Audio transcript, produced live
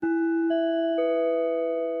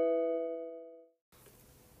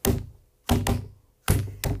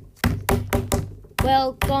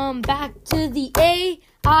welcome back to the AIE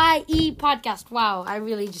podcast. Wow, I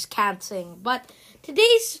really just can't sing. But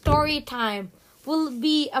today's story time will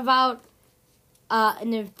be about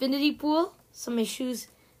an infinity pool, some issues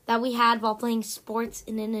that we had while playing sports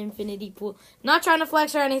in an infinity pool. Not trying to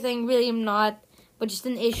flex or anything, really I'm not, but just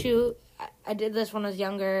an issue. I did this when I was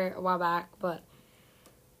younger, a while back, but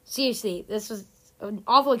seriously, this was an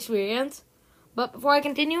awful experience. But before I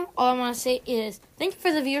continue, all I want to say is thank you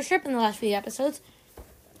for the viewership in the last few episodes.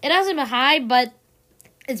 It hasn't been high, but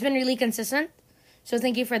it's been really consistent. So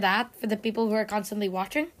thank you for that, for the people who are constantly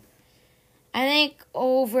watching. I think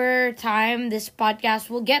over time, this podcast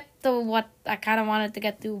will get to what I kind of wanted to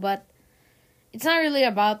get to, but it's not really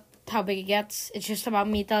about how big it gets. It's just about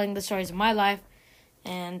me telling the stories of my life,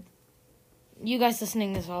 and you guys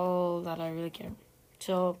listening is all that I really care.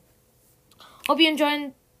 So, hope you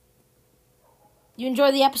enjoy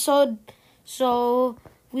the episode. So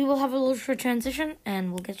we will have a little short transition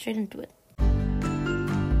and we'll get straight into it.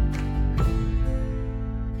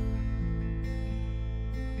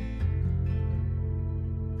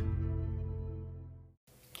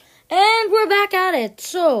 And we're back at it.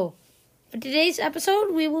 So for today's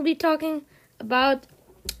episode, we will be talking about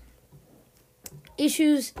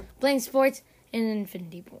issues playing sports in an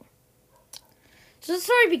infinity pool. So the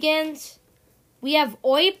story begins. We have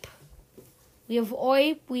OIP. We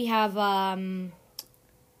have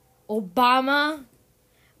Obama.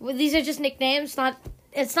 Well, these are just nicknames.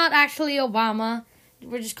 It's not actually Obama.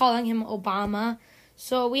 We're just calling him Obama.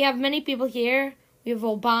 So we have many people here. We have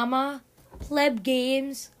Obama, Pleb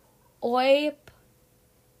Games, OIP.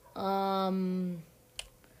 What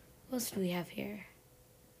else do we have here?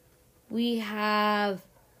 We have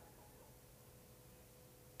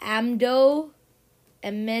AMDO,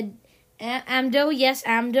 AMDO, yes,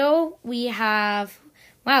 AMDO. We have,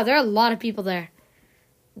 wow, there are a lot of people there.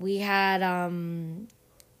 We had,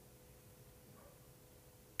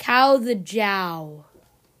 Cow the Jow.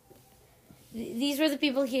 These were the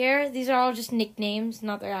people here. These are all just nicknames,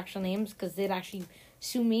 not their actual names, because they'd actually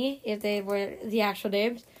sue me if they were the actual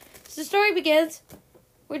names. So the story begins.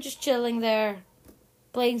 We're just chilling there,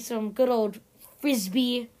 playing some good old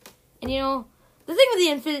frisbee. And, you know, the thing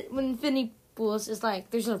with the infinity pools is like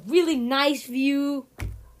there's a really nice view,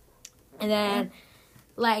 and then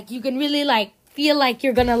like you can really like feel like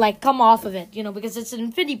you're gonna like come off of it, you know, because it's an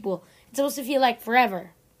infinity pool. It's supposed to feel like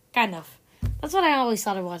forever, kind of. That's what I always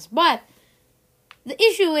thought it was. But the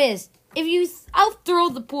issue is if you out throw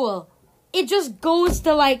the pool, it just goes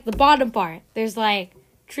to like the bottom part. There's like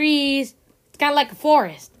trees. It's kind of like a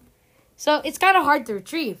forest, so it's kind of hard to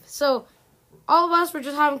retrieve. So all of us were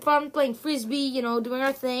just having fun playing frisbee, you know, doing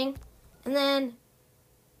our thing. And then,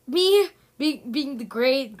 me being the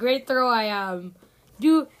great throw I am,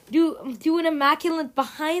 do an immaculate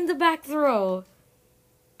behind the back throw,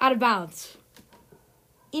 out of bounds,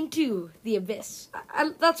 into the abyss.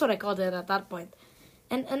 That's what I called it at that point.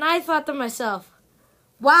 And I thought to myself,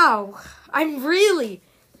 wow, I really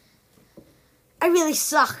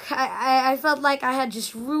suck. I felt like I had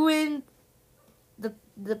just ruined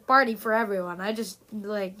the party for everyone. I just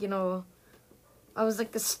like, you know, I was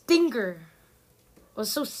like a stinker. I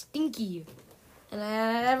was so stinky. And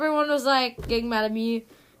then everyone was like getting mad at me.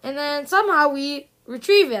 And then somehow we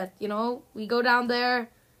retrieve it, you know. We go down there,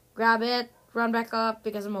 grab it, run back up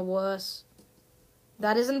because I'm a wuss.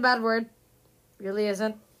 That isn't a bad word. Really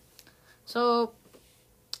isn't. So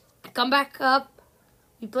I come back up.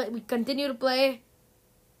 We continue to play.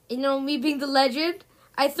 You know, me being the legend,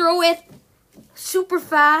 I throw it super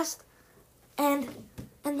fast and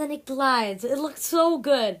then it glides. It looks so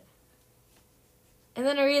good. And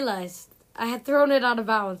then I realized I had thrown it out of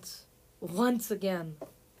bounds once again.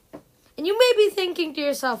 And you may be thinking to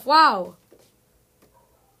yourself, wow,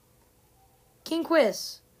 King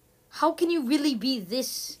Quiz, how can you really be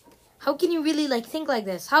this? How can you really like think like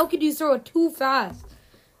this? How could you throw it too fast?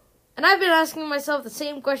 And I've been asking myself the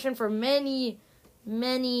same question for many,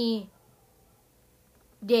 many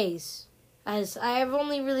days. As I have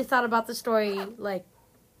only really thought about the story like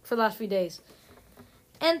for the last few days.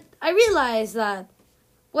 And I realized that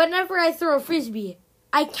whenever I throw a frisbee,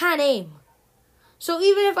 I can't aim. So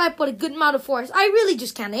even if I put a good amount of force, I really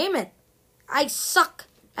just can't aim it. I suck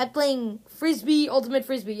at playing frisbee, ultimate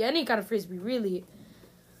frisbee, any kind of frisbee, really.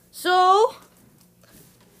 So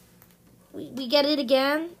we get it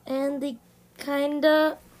again, and they kind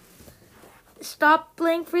of stopped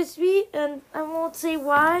playing frisbee, and I won't say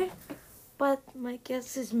why, but my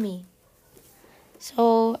guess is me.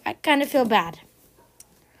 So I kind of feel bad.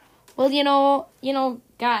 Well, you know,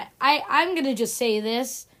 guy, I'm gonna just say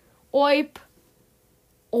this. OIP,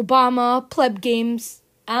 Obama, Pleb Games,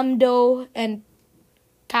 AMDO, and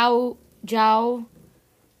Cow Jow.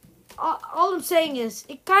 All I'm saying is,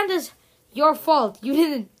 it kind of is your fault. You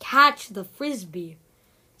didn't catch the frisbee.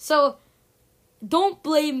 So, don't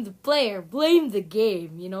blame the player. Blame the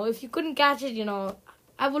game. If you couldn't catch it,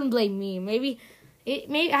 I wouldn't blame me. Maybe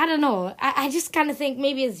I don't know. I just kind of think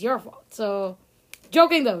maybe it's your fault. So,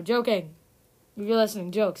 joking though. Joking. If you're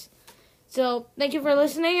listening, jokes. So, thank you for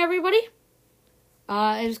listening, everybody.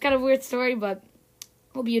 It was kind of a weird story, but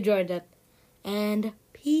hope you enjoyed it. And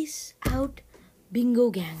peace out,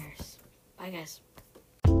 bingo gangers. Bye, guys.